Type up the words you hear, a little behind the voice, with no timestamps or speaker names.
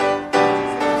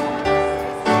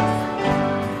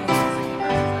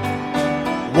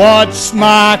Once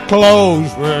my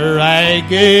clothes were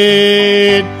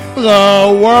ragged,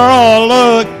 the world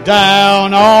looked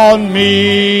down on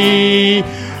me.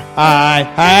 I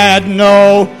had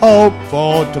no hope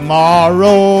for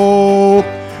tomorrow,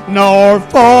 nor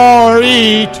for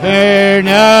eternity.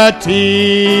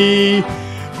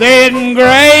 Then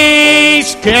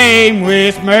grace came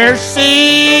with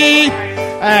mercy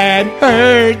and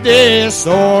heard this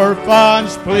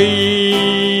orphan's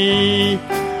plea.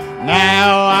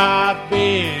 Now I've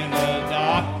been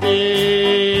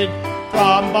adopted,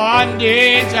 from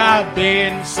bondage I've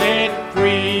been set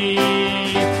free.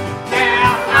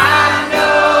 Now I'm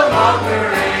no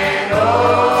longer an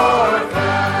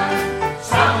orphan,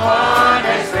 someone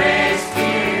has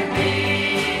rescued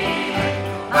me.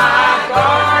 My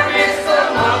garments no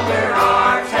longer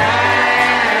are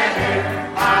tattered,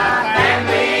 my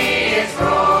family is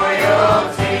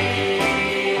royalty.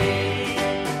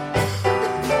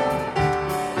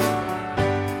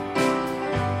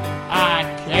 I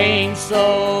came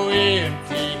so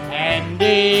empty-handed,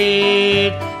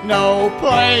 no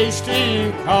place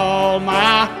to call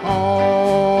my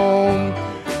home,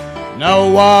 no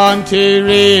one to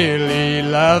really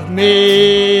love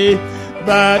me,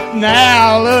 but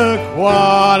now look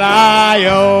what I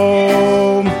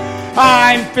own.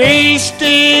 I'm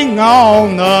feasting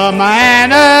on the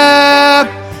manna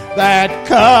that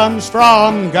comes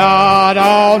from God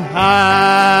on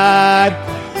high,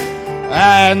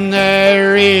 and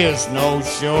there is no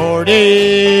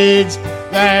shortage,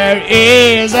 there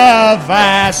is a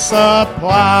vast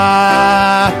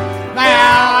supply.